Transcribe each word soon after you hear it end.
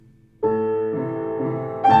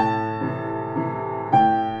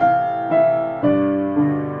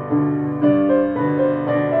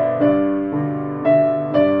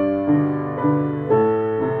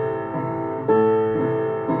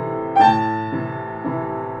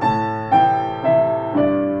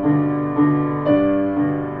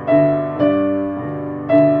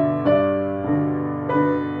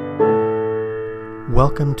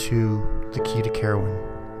Welcome to The Key to Carowin,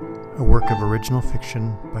 a work of original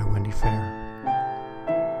fiction by Wendy Fair.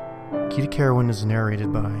 Key to Carowin is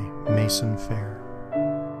narrated by Mason Fair.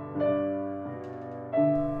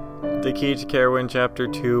 The Key to Carowin, Chapter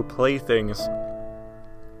 2, Playthings.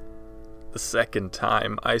 The second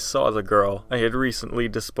time I saw the girl, I had recently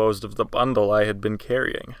disposed of the bundle I had been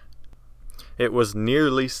carrying. It was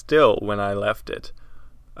nearly still when I left it.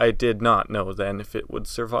 I did not know then if it would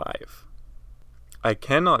survive. I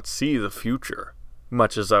cannot see the future,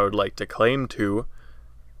 much as I would like to claim to,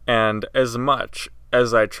 and as much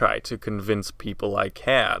as I try to convince people I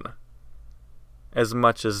can. As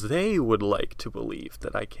much as they would like to believe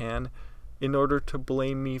that I can, in order to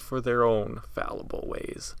blame me for their own fallible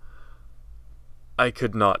ways. I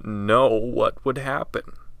could not know what would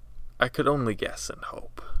happen. I could only guess and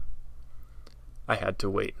hope. I had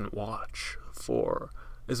to wait and watch for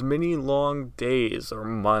as many long days or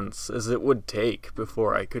months as it would take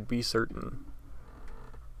before I could be certain.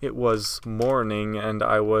 It was morning, and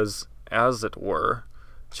I was, as it were,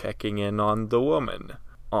 checking in on the woman,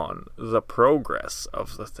 on the progress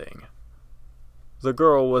of the thing. The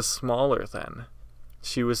girl was smaller then.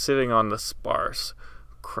 She was sitting on the sparse,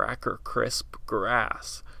 cracker-crisp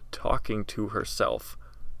grass, talking to herself,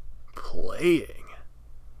 playing.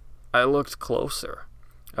 I looked closer.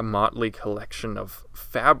 A motley collection of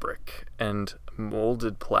fabric and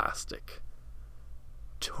molded plastic.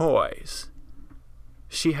 Toys.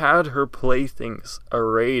 She had her playthings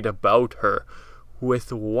arrayed about her,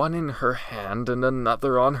 with one in her hand and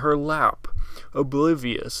another on her lap,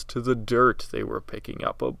 oblivious to the dirt they were picking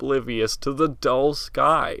up, oblivious to the dull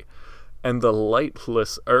sky, and the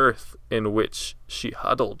lightless earth in which she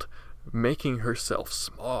huddled, making herself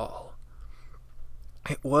small.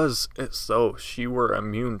 It was as though she were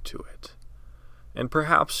immune to it. And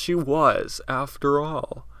perhaps she was, after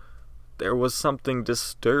all. There was something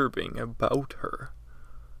disturbing about her.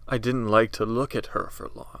 I didn't like to look at her for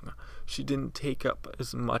long. She didn't take up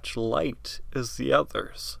as much light as the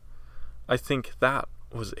others. I think that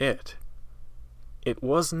was it. It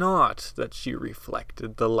was not that she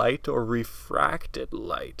reflected the light or refracted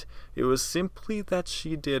light. It was simply that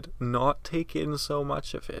she did not take in so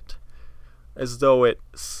much of it, as though it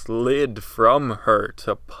slid from her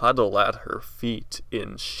to puddle at her feet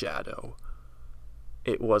in shadow.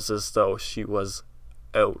 It was as though she was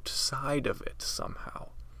outside of it somehow.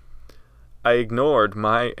 I ignored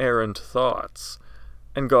my errant thoughts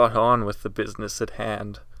and got on with the business at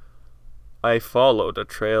hand. I followed a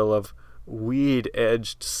trail of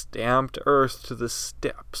weed-edged stamped earth to the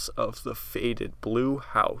steps of the faded blue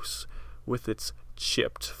house with its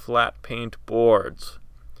chipped flat paint boards.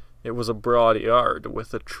 It was a broad yard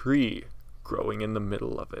with a tree growing in the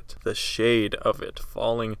middle of it, the shade of it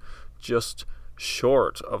falling just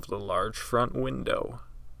short of the large front window.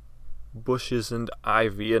 Bushes and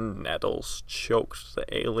ivy and nettles choked the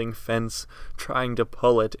ailing fence, trying to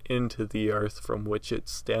pull it into the earth from which it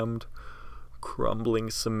stemmed.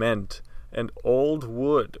 Crumbling cement and old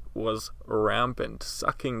wood was rampant,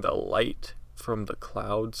 sucking the light from the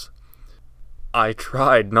clouds. I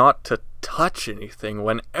tried not to touch anything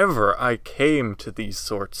whenever I came to these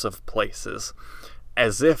sorts of places,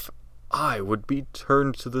 as if I would be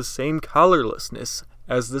turned to the same colorlessness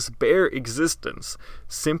as this bare existence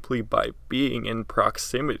simply by being in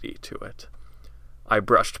proximity to it. I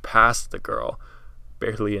brushed past the girl,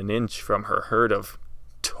 barely an inch from her herd of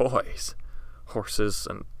toys, horses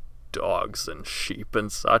and dogs and sheep and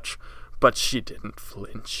such, but she didn't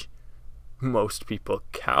flinch. Most people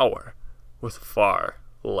cower, with far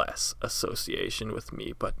less association with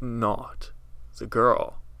me, but not the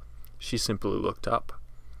girl. She simply looked up,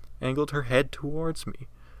 angled her head towards me,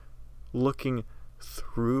 looking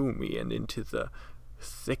through me and into the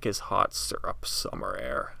thick as hot syrup summer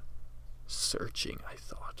air. Searching, I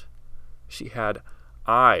thought. She had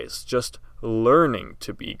eyes just learning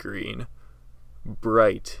to be green,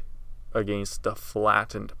 bright against the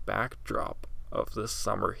flattened backdrop of the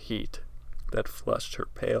summer heat that flushed her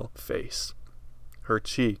pale face, her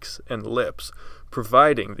cheeks and lips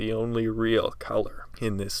providing the only real color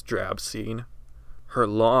in this drab scene. Her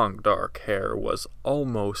long dark hair was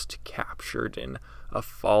almost captured in a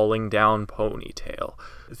falling down ponytail,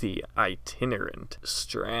 the itinerant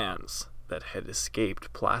strands that had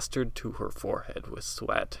escaped plastered to her forehead with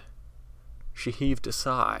sweat. She heaved a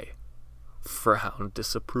sigh, frowned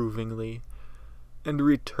disapprovingly, and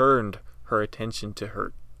returned her attention to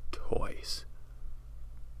her toys.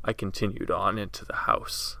 I continued on into the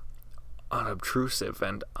house, unobtrusive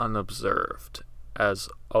and unobserved, as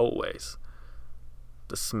always.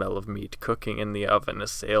 The smell of meat cooking in the oven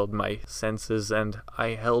assailed my senses, and I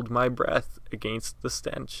held my breath against the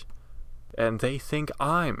stench. And they think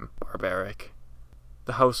I'm barbaric.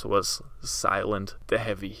 The house was silent, the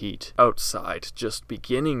heavy heat outside just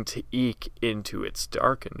beginning to eke into its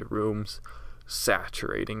darkened rooms,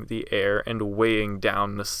 saturating the air and weighing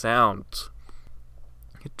down the sounds.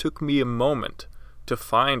 It took me a moment to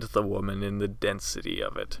find the woman in the density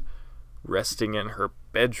of it, resting in her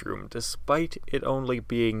bedroom despite it only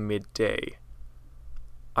being midday.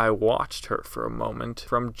 I watched her for a moment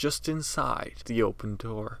from just inside the open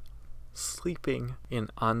door, sleeping in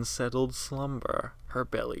unsettled slumber, her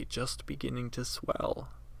belly just beginning to swell.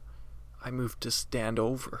 I moved to stand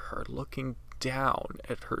over her, looking down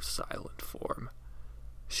at her silent form.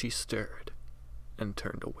 She stirred and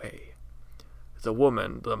turned away. The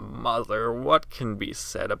woman, the mother, what can be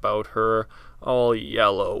said about her? All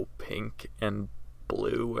yellow, pink, and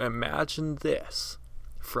blue. Imagine this.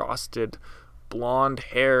 Frosted blonde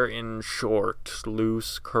hair in short,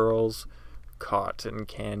 loose curls, cotton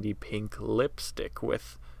candy pink lipstick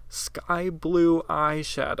with sky blue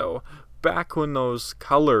eyeshadow, back when those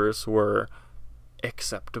colors were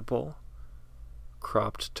acceptable.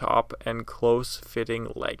 Cropped top and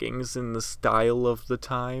close-fitting leggings in the style of the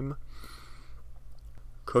time.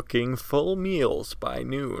 Cooking full meals by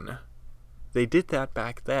noon. They did that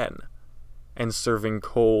back then. And serving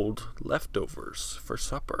cold leftovers for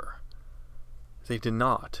supper. They did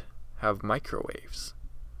not have microwaves.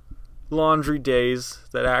 Laundry days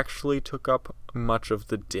that actually took up much of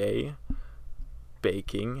the day.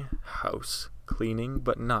 Baking, house cleaning,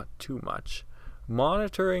 but not too much.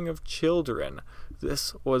 Monitoring of children.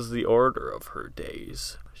 This was the order of her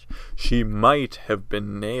days. She might have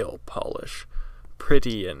been nail polish,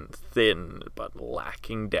 pretty and thin, but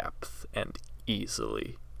lacking depth and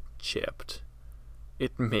easily chipped.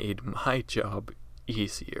 It made my job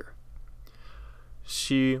easier.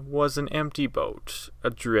 She was an empty boat,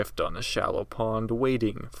 adrift on a shallow pond,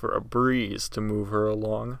 waiting for a breeze to move her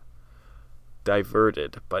along.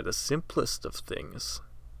 Diverted by the simplest of things,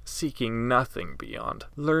 seeking nothing beyond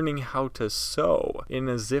learning how to sew in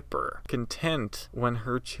a zipper, content when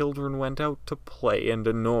her children went out to play and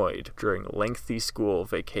annoyed during lengthy school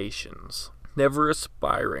vacations. Never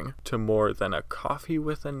aspiring to more than a coffee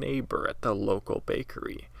with a neighbor at the local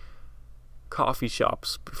bakery. Coffee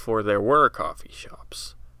shops before there were coffee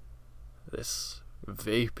shops. This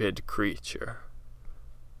vapid creature.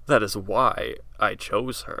 That is why I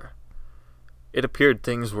chose her. It appeared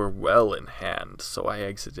things were well in hand, so I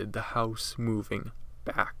exited the house, moving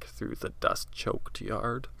back through the dust-choked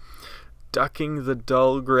yard, ducking the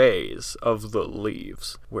dull grays of the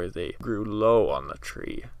leaves where they grew low on the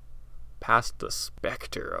tree, past the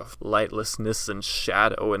specter of lightlessness and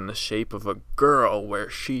shadow in the shape of a girl where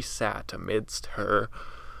she sat amidst her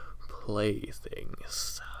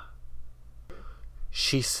playthings.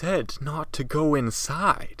 "She said not to go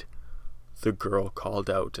inside," the girl called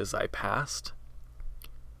out as I passed.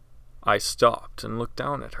 I stopped and looked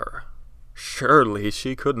down at her. Surely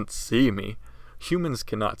she couldn't see me. Humans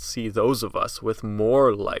cannot see those of us with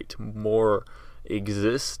more light, more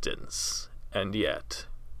existence, and yet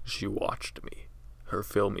she watched me, her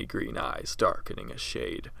filmy green eyes darkening a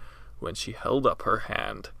shade, when she held up her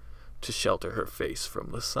hand to shelter her face from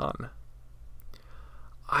the sun.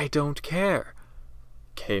 "I don't care,"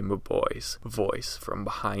 came a boy's voice from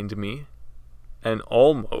behind me. An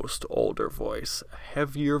almost older voice, a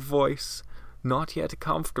heavier voice, not yet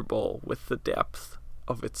comfortable with the depth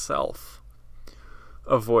of itself.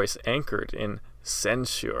 A voice anchored in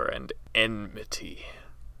censure and enmity.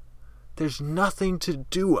 "There's nothing to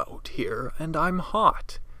do out here, and I'm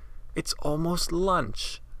hot. It's almost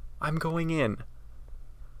lunch. I'm going in."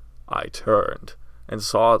 I turned and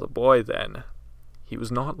saw the boy then. He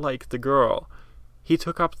was not like the girl. He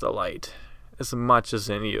took up the light, as much as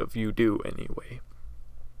any of you do anyway.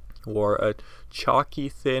 Wore a chalky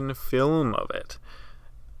thin film of it,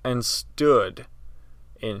 and stood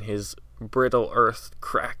in his brittle earth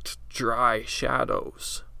cracked dry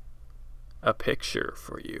shadows. A picture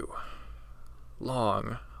for you.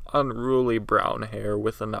 Long, unruly brown hair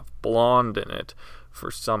with enough blonde in it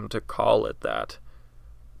for some to call it that,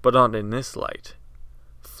 but not in this light.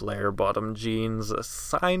 Flare-bottom jeans, a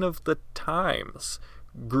sign of the times,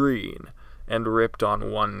 green and ripped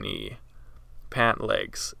on one knee, pant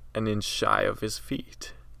legs an inch shy of his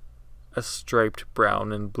feet, a striped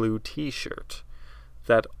brown and blue t-shirt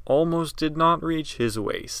that almost did not reach his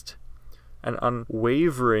waist, an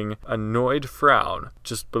unwavering, annoyed frown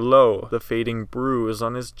just below the fading bruise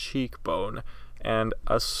on his cheekbone, and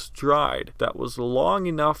a stride that was long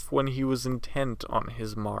enough when he was intent on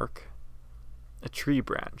his mark. a tree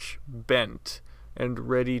branch, bent and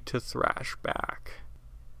ready to thrash back.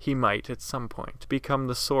 He might, at some point, become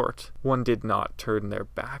the sort one did not turn their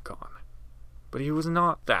back on. But he was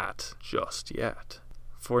not that just yet.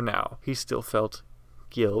 For now, he still felt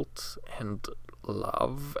guilt and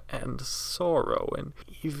love and sorrow and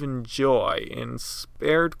even joy in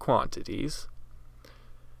spared quantities.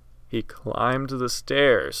 He climbed the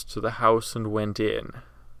stairs to the house and went in,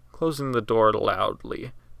 closing the door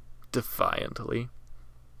loudly, defiantly.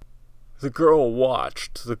 The girl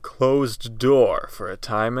watched the closed door for a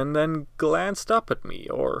time and then glanced up at me,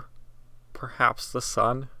 or perhaps the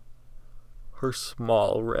sun. Her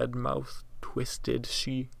small red mouth twisted.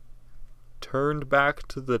 She turned back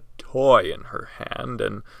to the toy in her hand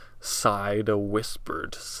and sighed a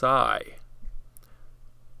whispered sigh.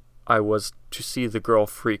 I was to see the girl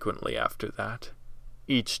frequently after that.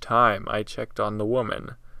 Each time I checked on the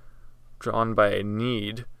woman, drawn by a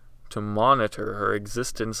need to monitor her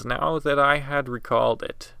existence now that I had recalled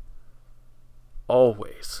it.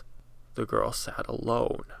 Always the girl sat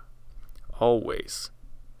alone. Always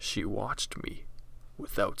she watched me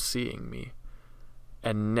without seeing me,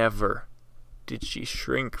 and never did she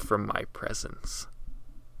shrink from my presence.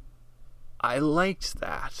 I liked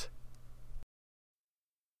that.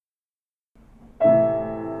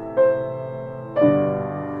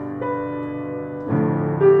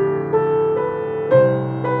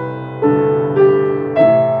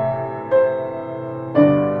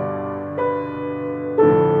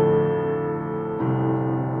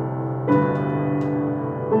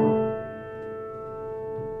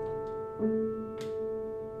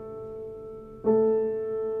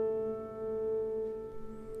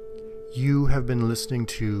 You have been listening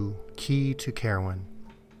to Key to Carowin,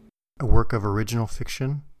 a work of original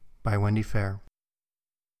fiction by Wendy Fair.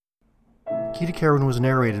 Key to Carowin was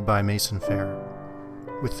narrated by Mason Fair,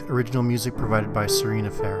 with original music provided by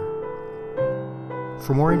Serena Fair.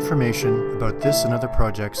 For more information about this and other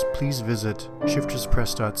projects, please visit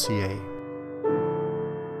shifterspress.ca.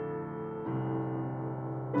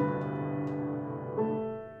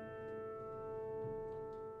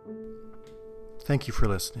 Thank you for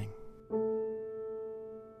listening.